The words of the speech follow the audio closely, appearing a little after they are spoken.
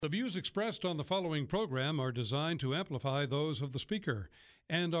The views expressed on the following program are designed to amplify those of the speaker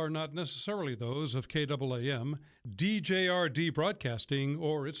and are not necessarily those of KAAM, DJRD Broadcasting,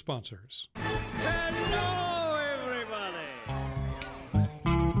 or its sponsors. Hello, everybody!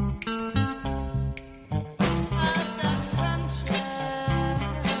 I've got sunshine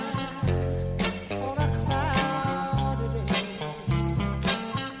on a cloudy day.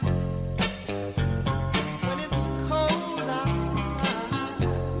 When it's cold outside,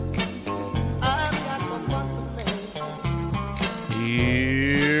 I've got the month of May.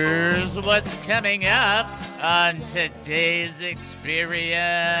 Here's what's coming up on today's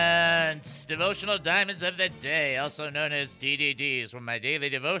experience. Devotional Diamonds of the Day, also known as DDDs, where my daily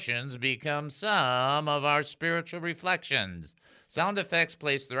devotions become some of our spiritual reflections. Sound effects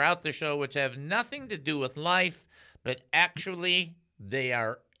placed throughout the show which have nothing to do with life, but actually they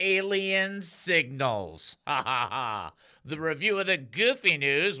are alien signals. Ha ha ha. The review of the goofy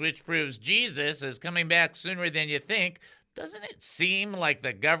news, which proves Jesus is coming back sooner than you think. Doesn't it seem like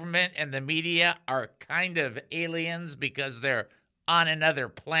the government and the media are kind of aliens because they're on another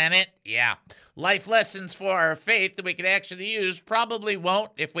planet? Yeah. Life lessons for our faith that we could actually use probably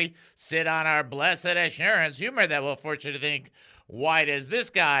won't if we sit on our blessed assurance. Humor that will force you to think, why does this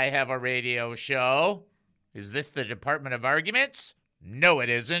guy have a radio show? Is this the Department of Arguments? No, it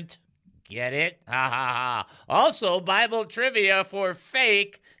isn't. Get it? Ha ha ha. Also, Bible trivia for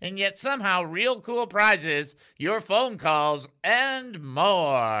fake and yet somehow real cool prizes, your phone calls, and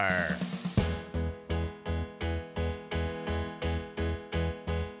more.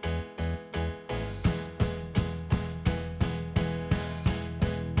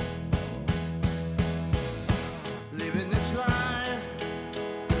 Living this life,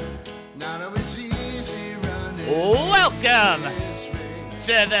 not always easy running. Welcome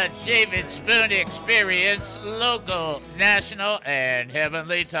to the David Spoon Experience, local, national, and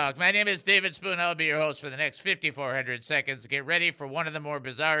heavenly talk. My name is David Spoon. I'll be your host for the next 5,400 seconds. Get ready for one of the more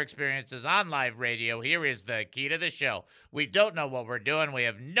bizarre experiences on live radio. Here is the key to the show. We don't know what we're doing. We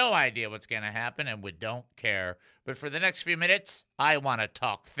have no idea what's going to happen, and we don't care. But for the next few minutes, I want to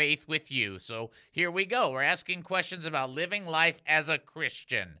talk faith with you. So here we go. We're asking questions about living life as a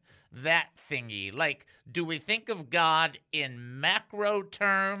Christian. That thingy. Like, do we think of God in macro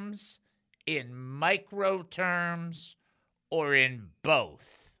terms, in micro terms, or in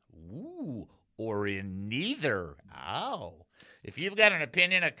both? Ooh, or in neither. Oh. If you've got an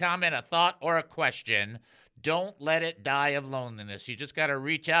opinion, a comment, a thought, or a question, don't let it die of loneliness. You just got to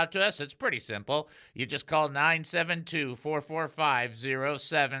reach out to us. It's pretty simple. You just call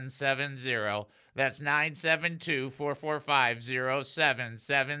 972-445-0770. That's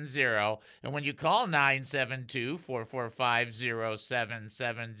 972-445-0770. And when you call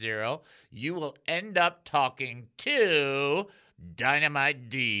 972-445-0770, you will end up talking to Dynamite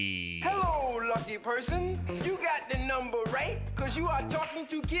D. Hello, lucky person. You got the number right, because you are talking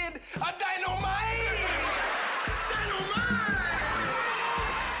to Kid a Dynamite! Dynamite!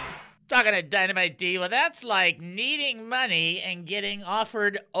 Talking to Dynamite D, well, that's like needing money and getting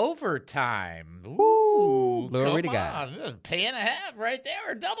offered overtime. Ooh, glory to come God. on. Pay and a half right there,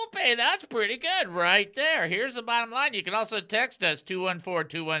 or double pay. That's pretty good right there. Here's the bottom line. You can also text us,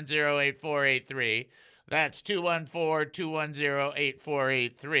 214-210-8483. That's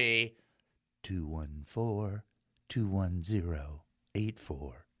 214-210-8483.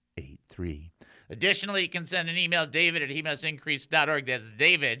 214-210-8483. Additionally, you can send an email, David at hemustincrease.org. That's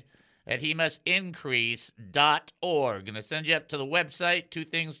David at hemustincrease.org. Going to send you up to the website. Two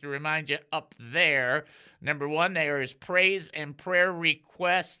things to remind you up there. Number one, there is praise and prayer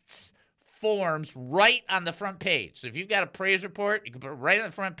requests forms right on the front page. So if you've got a praise report, you can put it right on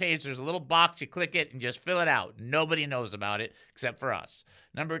the front page. There's a little box. You click it and just fill it out. Nobody knows about it except for us.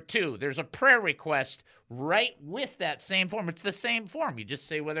 Number two, there's a prayer request right with that same form. It's the same form. You just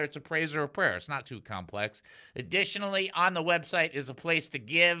say whether it's a praise or a prayer. It's not too complex. Additionally, on the website is a place to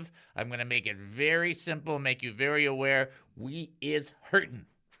give. I'm going to make it very simple, make you very aware. We is hurting.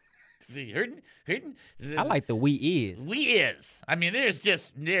 See, hurting? I like the we is. We is. I mean,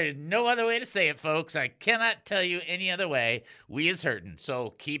 there's no other way to say it, folks. I cannot tell you any other way. We is hurting.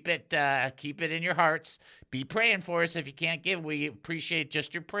 So keep it in your hearts. Be praying for us if you can't give. We appreciate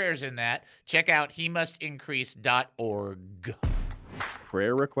just your prayers in that. Check out hemustincrease.org.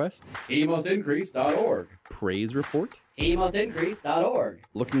 Prayer request? hemustincrease.org. Praise report? hemustincrease.org.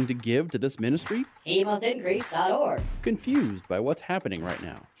 Looking to give to this ministry? hemustincrease.org. Confused by what's happening right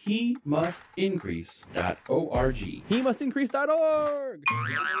now? hemustincrease.org. hemustincrease.org.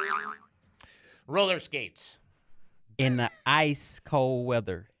 Roller skates. In the ice cold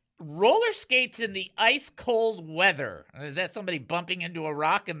weather. roller skates in the ice-cold weather. Is that somebody bumping into a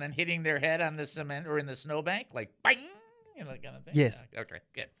rock and then hitting their head on the cement or in the snowbank? Like, bang, you know, kind of thing? Yes. Yeah, okay,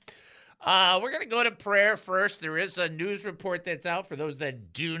 good. We're going to go to prayer first. There is a news report that's out for those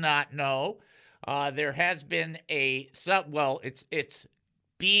that do not know. There has been it's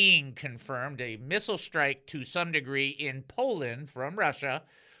being confirmed, a missile strike to some degree in Poland from Russia.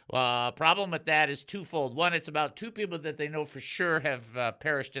 Problem with that is twofold. One, it's about 2 people that they know for sure have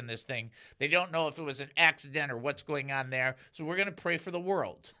perished in this thing. They don't know if it was an accident or what's going on there. So we're going to pray for the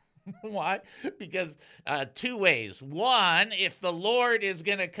world. Why? Because 2 ways. One, if the Lord is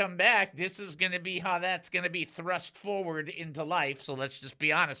going to come back, this is going to be how that's going to be thrust forward into life. So let's just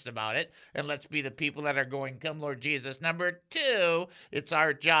be honest about it. And let's be the people that are going, come Lord Jesus. Number 2, it's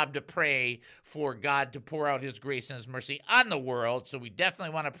our job to pray for God to pour out his grace and his mercy on the world. So we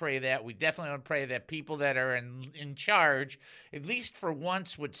definitely want to pray that. We definitely want to pray that people that are in charge, at least for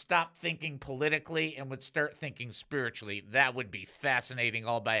once, would stop thinking politically and would start thinking spiritually. That would be fascinating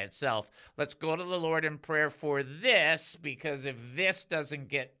all by itself. Let's go to the Lord in prayer for this, because if this doesn't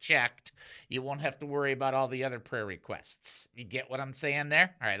get checked, you won't have to worry about all the other prayer requests. You get what I'm saying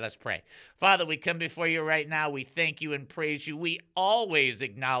there? All right, let's pray. Father, we come before you right now. We thank you and praise you. We always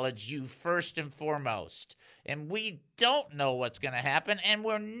acknowledge you first and foremost. And we don't know what's going to happen, and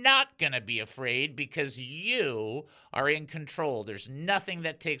we're not going to be afraid because you are in control. There's nothing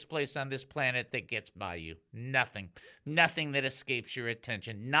that takes place on this planet that gets by you. Nothing. Nothing that escapes your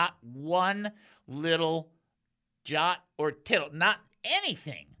attention. Not one little jot or tittle. Not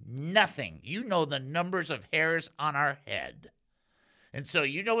anything. Nothing. You know the numbers of hairs on our head. And so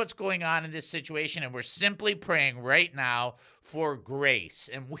you know what's going on in this situation, and we're simply praying right now for grace.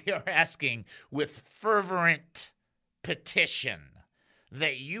 And we are asking with fervent petition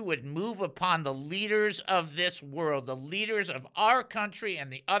that you would move upon the leaders of this world, the leaders of our country and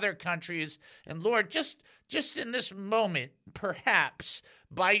the other countries. And Lord, just in this moment, perhaps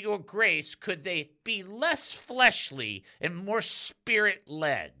by your grace, could they be less fleshly and more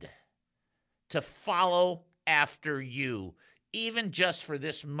spirit-led to follow after you, even just for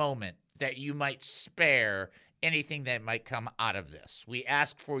this moment, that you might spare anything that might come out of this. We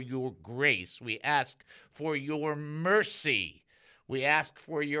ask for your grace. We ask for your mercy. We ask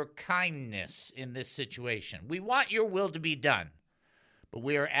for your kindness in this situation. We want your will to be done, but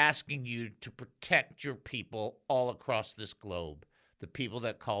we are asking you to protect your people all across this globe, the people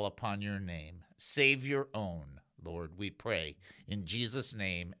that call upon your name. Save your own, Lord, we pray. In Jesus'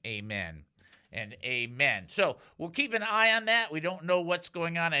 name, amen. And amen. So we'll keep an eye on that. We don't know what's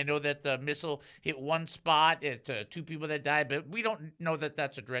going on. I know that the missile hit one spot, it 2 people that died, but we don't know that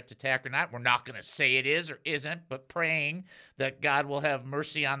that's a direct attack or not. We're not going to say it is or isn't, but praying that God will have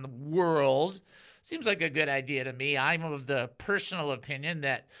mercy on the world seems like a good idea to me. I'm of the personal opinion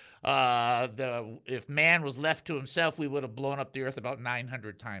that if man was left to himself, we would have blown up the earth about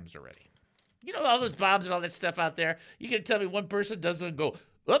 900 times already. You know, all those bombs and all that stuff out there. You can tell me one person doesn't go,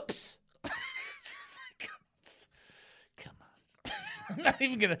 oops. I'm not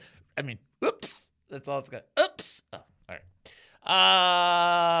even going to, oops. That's all it's got. Oops. Oh, all right.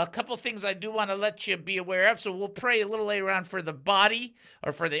 A couple things I do want to let you be aware of. So we'll pray a little later on for the body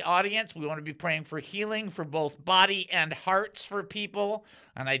or for the audience. We want to be praying for healing for both body and hearts for people.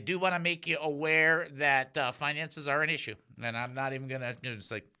 And I do want to make you aware that finances are an issue. And I'm not even going to,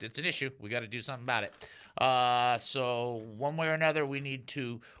 it's like, it's an issue. We got to do something about it. So one way or another, we need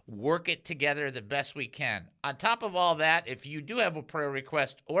to work it together the best we can. On top of all that, if you do have a prayer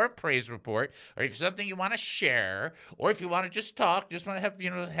request or a praise report, or if something you want to share, or if you want to just talk, just want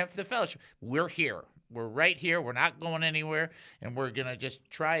to have the fellowship, we're here. We're right here. We're not going anywhere, and we're going to just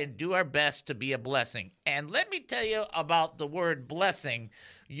try and do our best to be a blessing. And let me tell you about the word blessing.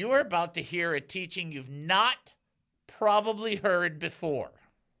 You're about to hear a teaching you've not probably heard before.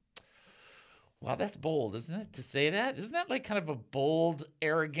 Wow, that's bold, isn't it, to say that? Isn't that like kind of a bold,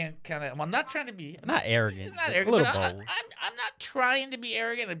 arrogant kind of... Well, I'm not trying to be... Not arrogant. Not arrogant, a little but bold. I'm not trying to be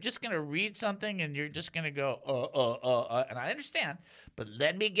arrogant. I'm just going to read something, and you're just going to go, and I understand. But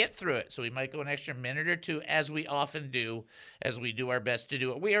let me get through it. So we might go an extra minute or two, as we often do, as we do our best to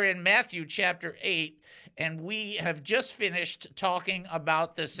do it. We are in Matthew chapter 8, and we have just finished talking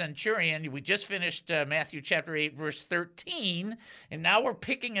about the centurion. We just finished Matthew chapter 8, verse 13, and now we're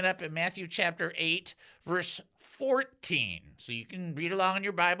picking it up in Matthew chapter 8, verse 14. So you can read along in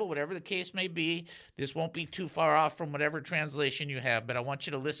your Bible, whatever the case may be. This won't be too far off from whatever translation you have, but I want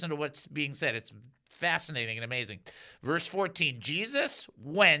you to listen to what's being said. It's fascinating and amazing. Verse 14, Jesus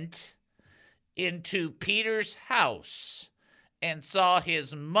went into Peter's house and saw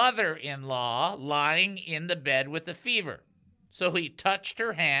his mother-in-law lying in the bed with a fever. So he touched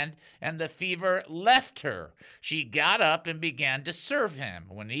her hand, and the fever left her. She got up and began to serve him.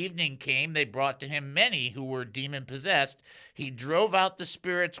 When evening came, they brought to him many who were demon-possessed. He drove out the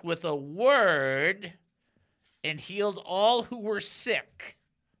spirits with a word and healed all who were sick.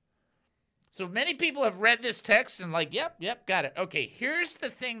 So many people have read this text and like, yep, got it. Okay, here's the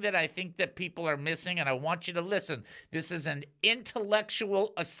thing that I think that people are missing, and I want you to listen. This is an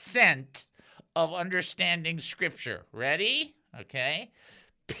intellectual assent of understanding Scripture. Ready? Okay.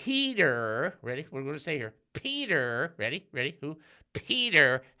 Peter, ready? We're going to say here. Peter, ready? Who?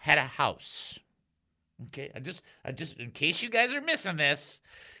 Peter had a house. Okay, I just, in case you guys are missing this,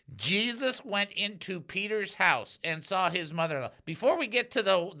 Jesus went into Peter's house and saw his mother-in-law. Before we get to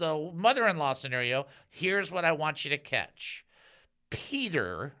the mother-in-law scenario, here's what I want you to catch.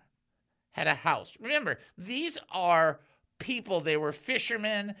 Peter had a house. Remember, these are people. They were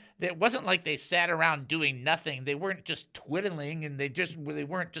fishermen. It wasn't like they sat around doing nothing. They weren't just twiddling, and they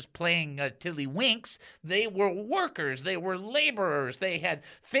weren't just playing tiddlywinks. They were workers. They were laborers. They had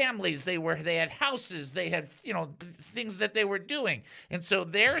families. They had houses. They had things that they were doing. And so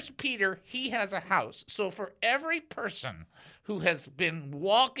there's Peter. He has a house. So for every person who has been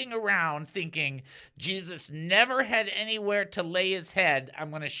walking around thinking Jesus never had anywhere to lay his head,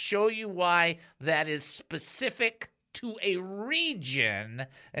 I'm going to show you why that is specific to a region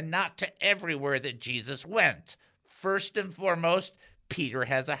and not to everywhere that Jesus went. First and foremost, Peter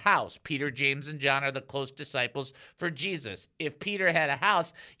has a house. Peter, James, and John are the close disciples for Jesus. If Peter had a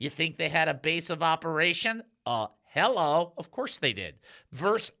house, you think they had a base of operation? Hello. Of course they did.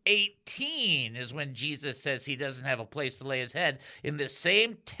 Verse 18 is when Jesus says he doesn't have a place to lay his head. In the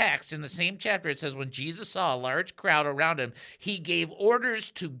same text, in the same chapter, it says when Jesus saw a large crowd around him, he gave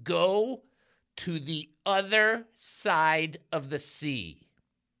orders to go to the other side of the sea.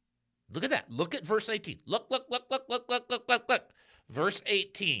 Look at that. Look at verse 18. Look. Verse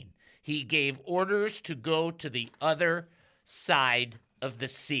 18. He gave orders to go to the other side of the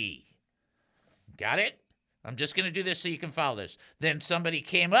sea. Got it? I'm just going to do this so you can follow this. Then somebody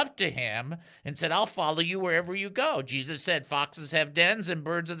came up to him and said, I'll follow you wherever you go. Jesus said, foxes have dens and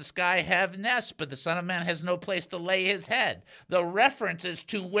birds of the sky have nests, but the Son of Man has no place to lay his head. The reference is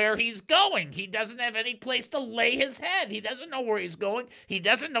to where he's going. He doesn't have any place to lay his head. He doesn't know where he's going. He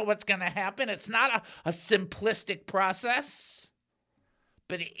doesn't know what's going to happen. It's not a simplistic process.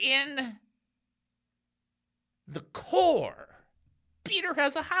 But in the core, Peter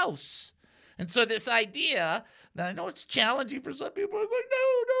has a house. And so this idea, now I know it's challenging for some people, are like,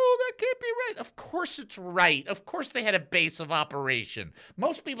 no, that can't be right. Of course it's right. Of course they had a base of operation.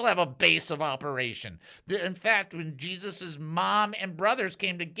 Most people have a base of operation. In fact, when Jesus' mom and brothers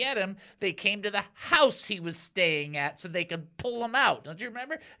came to get him, they came to the house he was staying at so they could pull him out. Don't you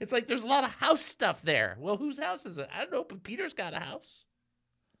remember? It's like there's a lot of house stuff there. Well, whose house is it? I don't know, but Peter's got a house.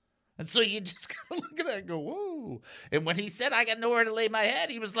 And so you just kind of look at that and go, whoa. And when he said, I got nowhere to lay my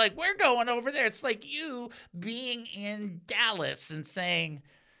head, he was like, we're going over there. It's like you being in Dallas and saying,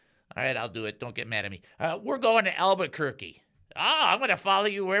 all right, I'll do it. Don't get mad at me. We're going to Albuquerque. I'm going to follow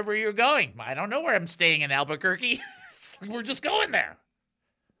you wherever you're going. I don't know where I'm staying in Albuquerque. We're just going there.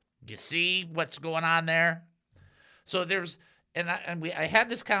 You see what's going on there? So there's... I had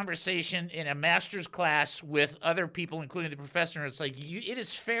this conversation in a master's class with other people, including the professor. And it's like, it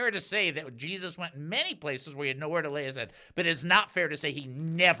is fair to say that Jesus went many places where he had nowhere to lay his head, but it's not fair to say he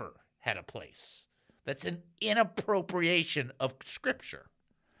never had a place. That's an inappropriation of Scripture.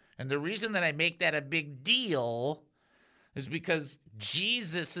 And the reason that I make that a big deal is because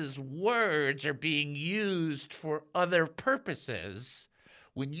Jesus' words are being used for other purposes.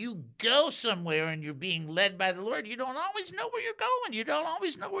 When you go somewhere and you're being led by the Lord, you don't always know where you're going. You don't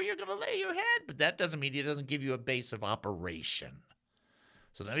always know where you're going to lay your head. But that doesn't mean it doesn't give you a base of operation.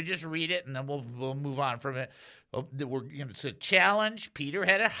 So let me just read it, and then we'll move on from it. It's a challenge. Peter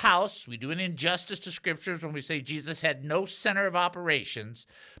had a house. We do an injustice to Scriptures when we say Jesus had no center of operations.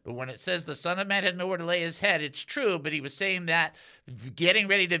 But when it says the Son of Man had nowhere to lay his head, it's true. But he was saying that getting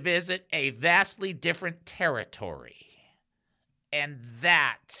ready to visit a vastly different territory. And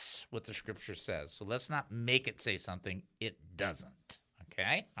that's what the Scripture says. So let's not make it say something it doesn't.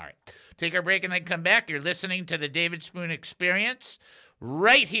 Okay? All right. Take our break and then come back. You're listening to the David Spoon Experience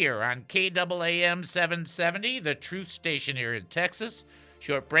right here on KAAM 770, the truth station here in Texas.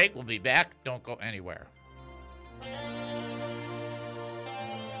 Short break. We'll be back. Don't go anywhere.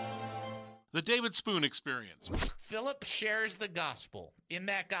 The David Spoon Experience. Philip shares the gospel. In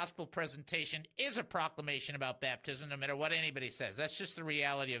that gospel presentation is a proclamation about baptism, no matter what anybody says. That's just the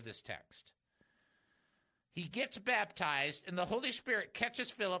reality of this text. He gets baptized, and the Holy Spirit catches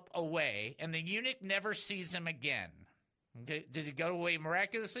Philip away, and the eunuch never sees him again. Okay, does he go away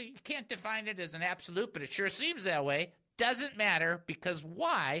miraculously? You can't define it as an absolute, but it sure seems that way. Doesn't matter, because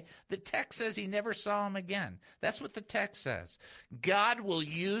why? The text says he never saw him again. That's what the text says. God will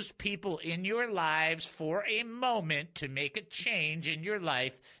use people in your lives for a moment to make a change in your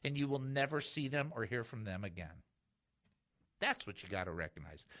life, and you will never see them or hear from them again. That's what you got to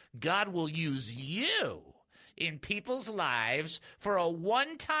recognize. God will use you in people's lives for a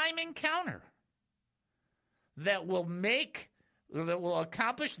one-time encounter that will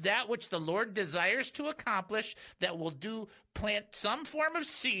accomplish that which the Lord desires to accomplish, that will plant some form of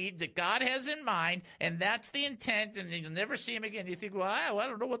seed that God has in mind, and that's the intent, and you'll never see him again. You think, well, I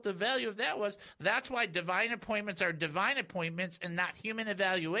don't know what the value of that was. That's why divine appointments are divine appointments and not human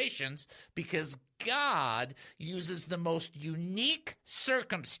evaluations, because God uses the most unique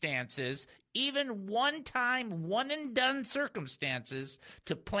circumstances, even one-time, one-and-done circumstances,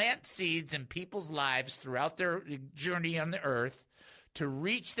 to plant seeds in people's lives throughout their journey on the earth, to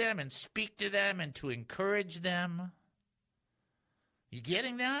reach them and speak to them and to encourage them. You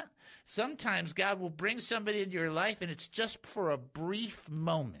getting that? Sometimes God will bring somebody into your life, and it's just for a brief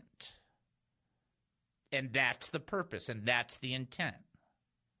moment. And that's the purpose, and that's the intent.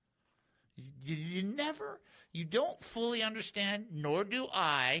 You don't fully understand, nor do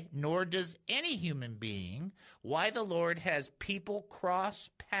I, nor does any human being, why the Lord has people cross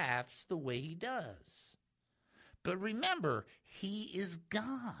paths the way he does. But remember, he is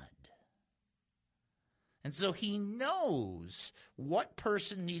God. And so he knows what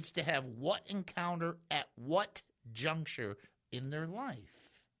person needs to have what encounter at what juncture in their life.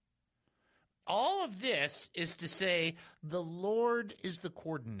 All of this is to say the Lord is the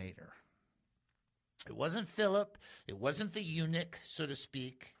coordinator. It wasn't Philip. It wasn't the eunuch, so to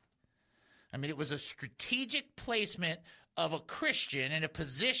speak. I mean, it was a strategic placement of a Christian in a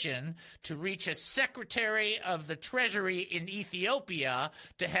position to reach a secretary of the treasury in Ethiopia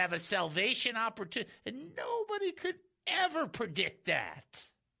to have a salvation opportunity. And nobody could ever predict that.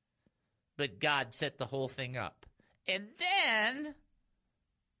 But God set the whole thing up. And then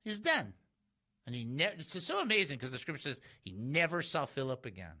he's done. And it's so amazing because the scripture says he never saw Philip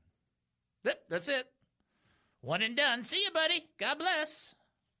again. That's it. One and done. See you, buddy. God bless.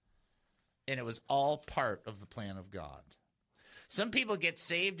 And it was all part of the plan of God. Some people get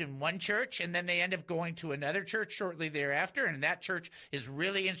saved in one church, and then they end up going to another church shortly thereafter, and that church is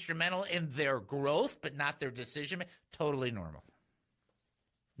really instrumental in their growth, but not their decision. Totally normal.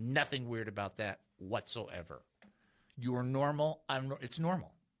 Nothing weird about that whatsoever. You're normal. It's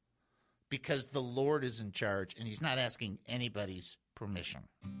normal. Because the Lord is in charge, and he's not asking anybody's permission.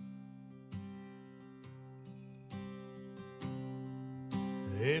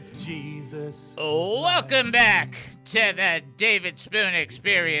 If Jesus. Welcome back to the David Spoon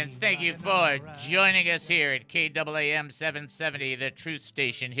Experience. Thank you for joining us here at KAAM 770, the truth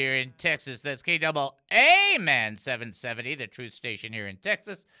station here in Texas. That's KAAM 770, the truth station here in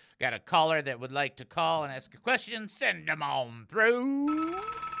Texas. Got a caller that would like to call and ask a question? Send them on through.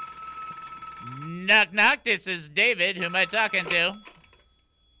 Knock, knock. This is David. Who am I talking to?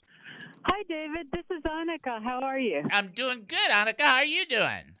 Hi, David. This is Annika. How are you? I'm doing good, Annika. How are you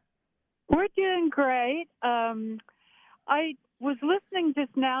doing? We're doing great. I was listening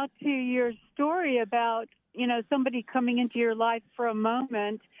just now to your story about, somebody coming into your life for a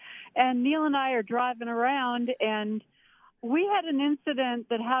moment. And Neil and I are driving around, and we had an incident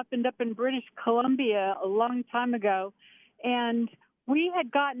that happened up in British Columbia a long time ago. And we had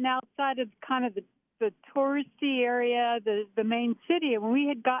gotten outside of kind of the touristy area, the main city, and we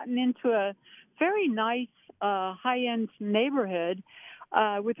had gotten into a very nice high-end neighborhood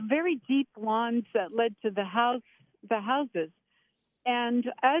with very deep lawns that led to the houses. And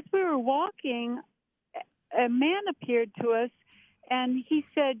as we were walking, a man appeared to us, and he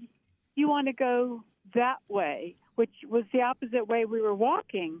said, "You want to go that way," which was the opposite way we were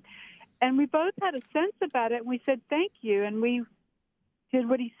walking. And we both had a sense about it, and we said, "Thank you," and we did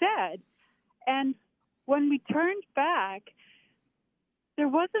what he said. And when we turned back, there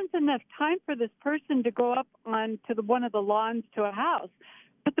wasn't enough time for this person to go up onto one of the lawns to a house,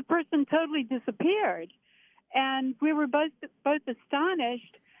 but the person totally disappeared. And we were both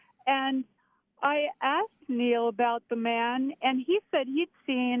astonished. And I asked Neil about the man, and he said he'd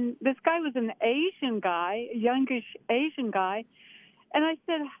seen, this guy was an Asian guy, a youngish Asian guy. And I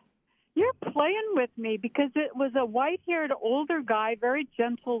said, "You're playing with me," because it was a white-haired older guy, very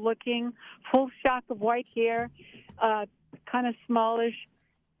gentle-looking, full shock of white hair, kind of smallish.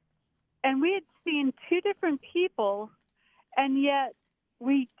 And we had seen two different people, and yet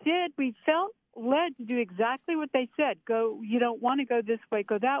we felt led to do exactly what they said. Go, you don't want to go this way,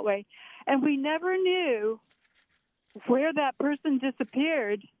 go that way. And we never knew where that person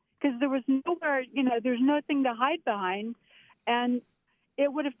disappeared because there was nowhere, there's nothing to hide behind. And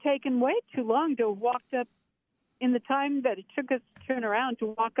it would have taken way too long to have walked up in the time that it took us to turn around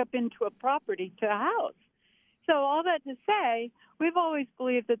to walk up into a property, to a house. So all that to say, we've always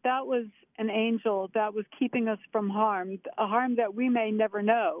believed that that was an angel that was keeping us from harm, a harm that we may never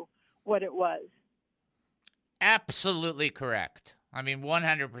know what it was. Absolutely correct. I mean,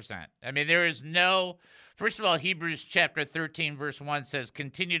 100%. I mean, there is no... First of all, Hebrews chapter 13, verse 1 says,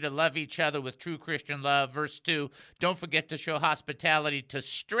 continue to love each other with true Christian love. Verse 2, don't forget to show hospitality to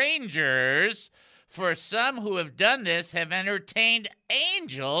strangers, for some who have done this have entertained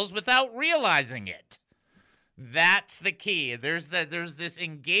angels without realizing it. That's the key. There's this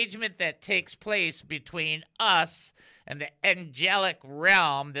engagement that takes place between us and the angelic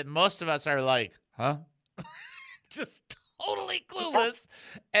realm that most of us are like, huh? Just totally clueless.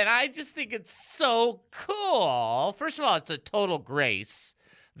 And I just think it's so cool. First of all, it's a total grace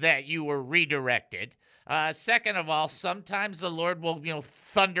that you were redirected. Second of all, sometimes the Lord will,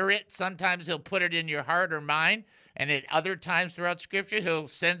 thunder it. Sometimes he'll put it in your heart or mind. And at other times throughout Scripture, he'll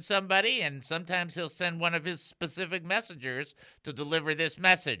send somebody, and sometimes he'll send one of his specific messengers to deliver this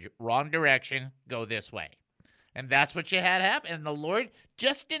message. Wrong direction, go this way. And that's what you had happen. And the Lord,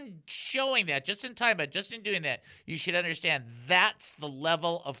 just in showing that, just in time, but just in doing that, you should understand that's the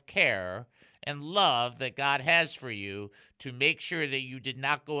level of care and love that God has for you to make sure that you did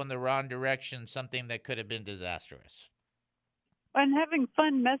not go in the wrong direction, something that could have been disastrous. And having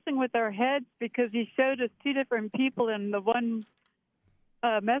fun messing with our heads because he showed us two different people in the one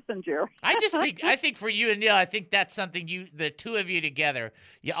messenger. I think for you and Neil, I think that's something the two of you together,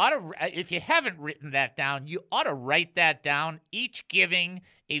 you ought to, if you haven't written that down, you ought to write that down, each giving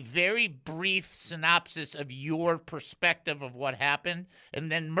a very brief synopsis of your perspective of what happened,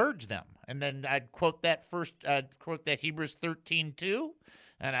 and then merge them. And then I'd quote that Hebrews 13:2.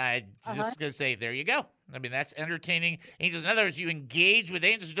 And I just going to say, there you go. I mean, that's entertaining angels. In other words, you engage with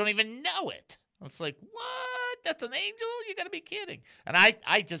angels who don't even know it. It's like, what? That's an angel? You got to be kidding. And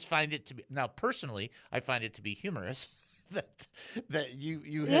I just find it to be, now personally, I find it to be humorous that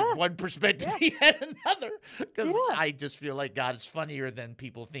you had one perspective, he had another. Because I just feel like God is funnier than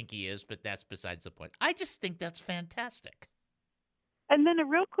people think he is, but that's besides the point. I just think that's fantastic. And then a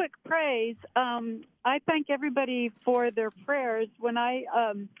real quick praise. I thank everybody for their prayers. When I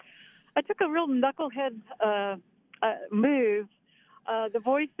took a real knucklehead move, the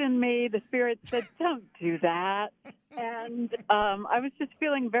voice in me, the spirit said, don't do that. And I was just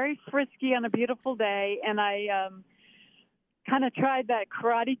feeling very frisky on a beautiful day, and I kind of tried that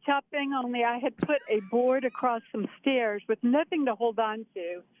karate chop thing, only I had put a board across some stairs with nothing to hold on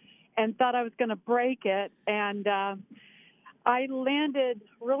to and thought I was going to break it. And I landed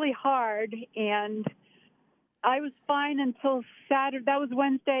really hard, and I was fine until Saturday. That was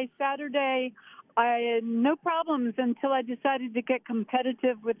Wednesday. Saturday, I had no problems until I decided to get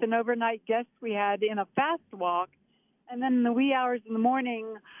competitive with an overnight guest we had in a fast walk. And then in the wee hours in the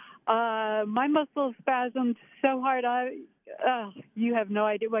morning, my muscles spasmed so hard. You have no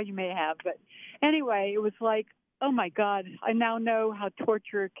idea. Well, you may have. But anyway, it was like, oh, my God, I now know how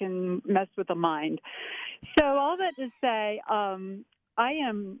torture can mess with the mind. So all that to say, I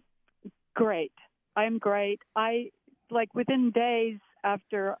am great. I'm great. Within days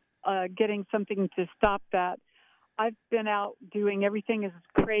after getting something to stop that, I've been out doing everything as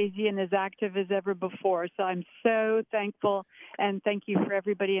crazy and as active as ever before. So I'm so thankful, and thank you for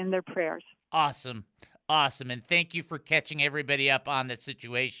everybody in their prayers. Awesome. And thank you for catching everybody up on the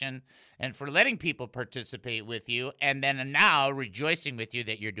situation and for letting people participate with you, and then now rejoicing with you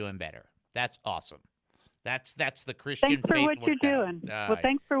that you're doing better. That's awesome. That's the Christian faith. Thanks for what you're doing. Well,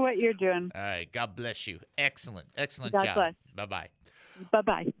 thanks for what you're doing. All right. God bless you. Excellent God job. Bless. Bye-bye.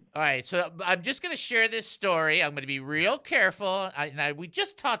 Bye-bye. All right, so I'm just going to share this story. I'm going to be real careful. We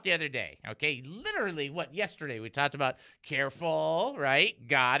just talked the other day, okay? Literally, yesterday we talked about careful, right?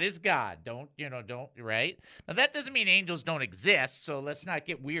 God is God. Don't, right? Now, that doesn't mean angels don't exist, so let's not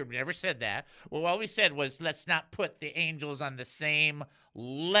get weird. We never said that. Well, what we said was let's not put the angels on the same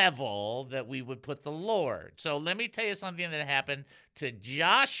level that we would put the Lord. So let me tell you something that happened to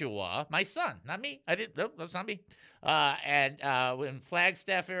Joshua, my son, not me. Nope, that's not me. In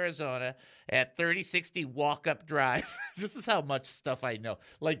Flagstaff, Arizona, at 3060 Walk-Up Drive. This is how much stuff I know.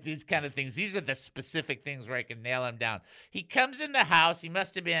 Like these kind of things. These are the specific things where I can nail him down. He comes in the house. He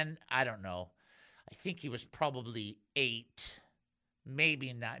must have been, I don't know. I think he was probably 8.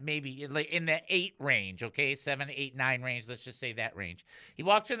 Maybe not. Maybe in the 8 range, okay? 7, 8, 9 range. Let's just say that range. He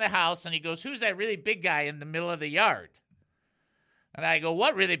walks in the house and he goes, who's that really big guy in the middle of the yard? And I go,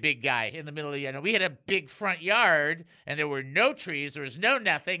 what really big guy in the middle of the yard? And we had a big front yard, and there were no trees. There was no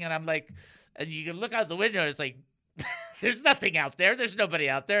nothing. And I'm like, and you can look out the window, and it's like, there's nothing out there. There's nobody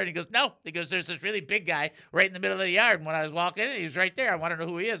out there. And he goes, no. He goes, there's this really big guy right in the middle of the yard. And when I was walking in, he was right there. I want to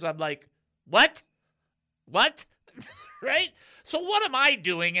know who he is. I'm like, what? What? Right? So what am I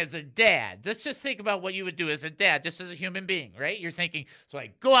doing as a dad? Let's just think about what you would do as a dad, just as a human being, right? You're thinking, so I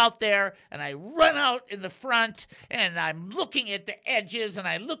go out there and I run out in the front and I'm looking at the edges and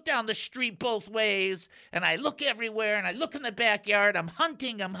I look down the street both ways and I look everywhere and I look in the backyard. I'm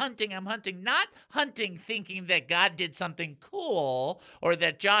hunting, not hunting thinking that God did something cool or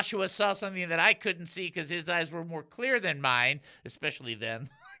that Joshua saw something that I couldn't see because his eyes were more clear than mine, especially then.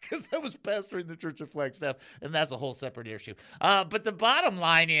 Because I was pastoring the Church of Flagstaff, and that's a whole separate issue. But the bottom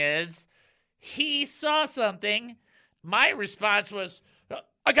line is, he saw something. My response was,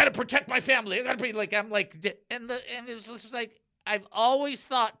 I got to protect my family. I got to be like, and it was just like, I've always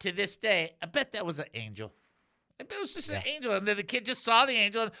thought to this day, I bet that was an angel. I bet it was just an angel. And then the kid just saw the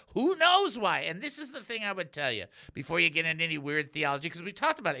angel, and who knows why. And this is the thing I would tell you before you get into any weird theology, because we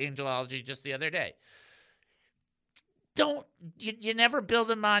talked about angelology just the other day. You never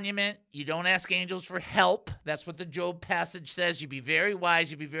build a monument. You don't ask angels for help. That's what the Job passage says. You be very wise.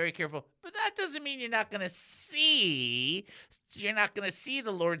 You be very careful. But that doesn't mean you're not going to see. You're not going to see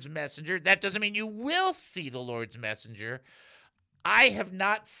the Lord's messenger. That doesn't mean you will see the Lord's messenger. I have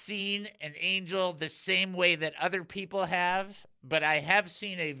not seen an angel the same way that other people have, but I have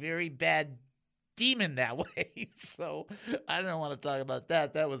seen a very bad demon that way. So I don't want to talk about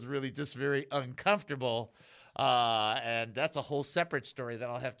that. That was really just very uncomfortable. And that's a whole separate story that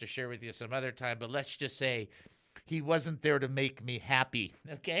I'll have to share with you some other time. But let's just say he wasn't there to make me happy.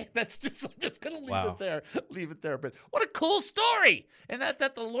 Okay, I'm just gonna leave it there. But what a cool story! And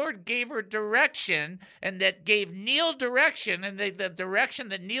that the Lord gave her direction, and that gave Neil direction, and the direction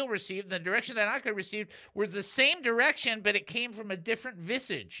that Neil received, and the direction that I could receive were the same direction, but it came from a different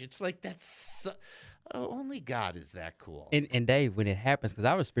visage. It's like that's. Only God is that cool. And Dave, when it happens, because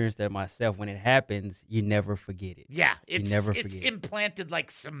I've experienced that myself, when it happens, you never forget it. Yeah, it's implanted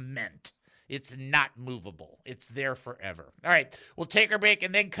like cement. It's not movable. It's there forever. All right, we'll take our break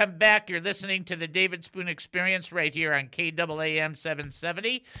and then come back. You're listening to the David Spoon Experience right here on KAAM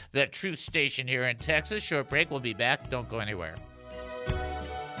 770, the truth station here in Texas. Short break. We'll be back. Don't go anywhere.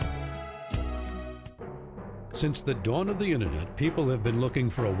 Since the dawn of the internet, people have been looking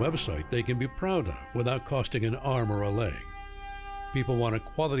for a website they can be proud of without costing an arm or a leg. People want a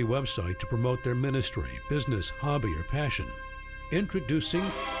quality website to promote their ministry, business, hobby, or passion. Introducing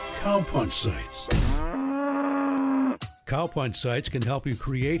Cowpunch Sites. Cowpunch Sites can help you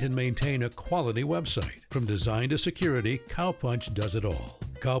create and maintain a quality website. From design to security, Cowpunch does it all.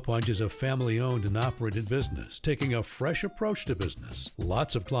 Cowpunch is a family-owned and operated business, taking a fresh approach to business.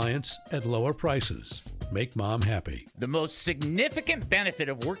 Lots of clients at lower prices. Make mom happy. The most significant benefit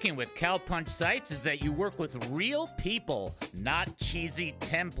of working with Cowpunch Sites is that you work with real people, not cheesy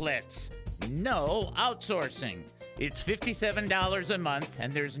templates. No outsourcing. It's $57 a month,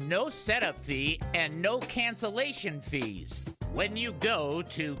 and there's no setup fee and no cancellation fees when you go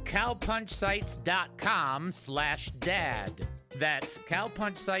to cowpunchsites.com/dad. That's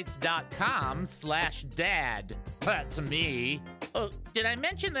cowpunchsites.com/dad. That's me. Oh, did I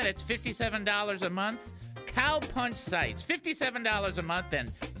mention that it's $57 a month? Cowpunch Sites, $57 a month,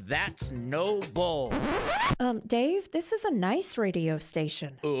 and that's no bull. Dave, this is a nice radio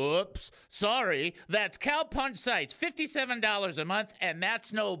station. Oops, sorry. That's Cowpunch Sites, $57 a month, and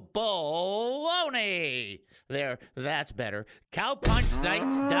that's no baloney. There, that's better.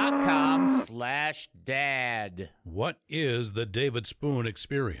 Cowpunchsites.com/dad. What is the David Spoon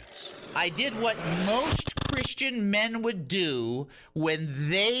Experience? I did what most Christian men would do when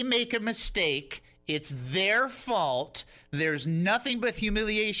they make a mistake. It's their fault. There's nothing but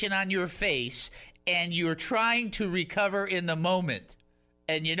humiliation on your face, and you're trying to recover in the moment.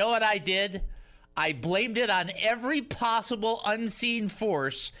 And you know what I did? I blamed it on every possible unseen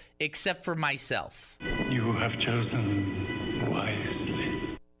force except for myself. You have chosen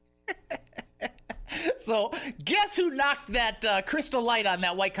wisely. So, guess who knocked that crystal light on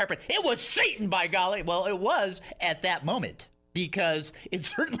that white carpet? It was Satan, by golly. Well, it was at that moment. Because it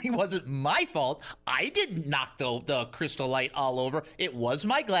certainly wasn't my fault. I didn't knock the crystal light all over. It was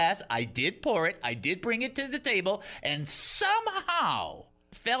my glass. I did pour it. I did bring it to the table. And somehow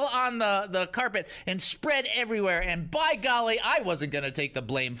fell on the carpet and spread everywhere. And by golly, I wasn't going to take the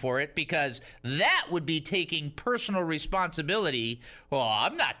blame for it because that would be taking personal responsibility. Well,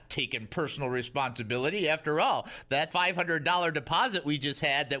 I'm not taking personal responsibility. After all, that $500 deposit we just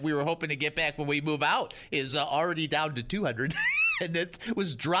had that we were hoping to get back when we move out is already down to $200. and it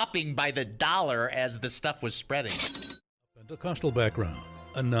was dropping by the dollar as the stuff was spreading. Pentecostal background,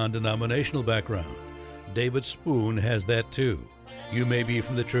 a non-denominational background. David Spoon has that too. You may be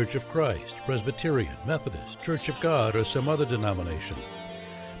from the Church of Christ, Presbyterian, Methodist, Church of God, or some other denomination.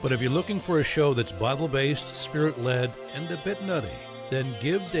 But if you're looking for a show that's Bible-based, Spirit-led, and a bit nutty, then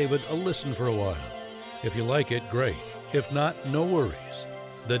give David a listen for a while. If you like it, great. If not, no worries.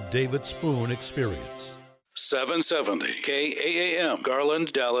 The David Spoon Experience. 770 KAAM,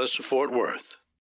 Garland, Dallas, Fort Worth.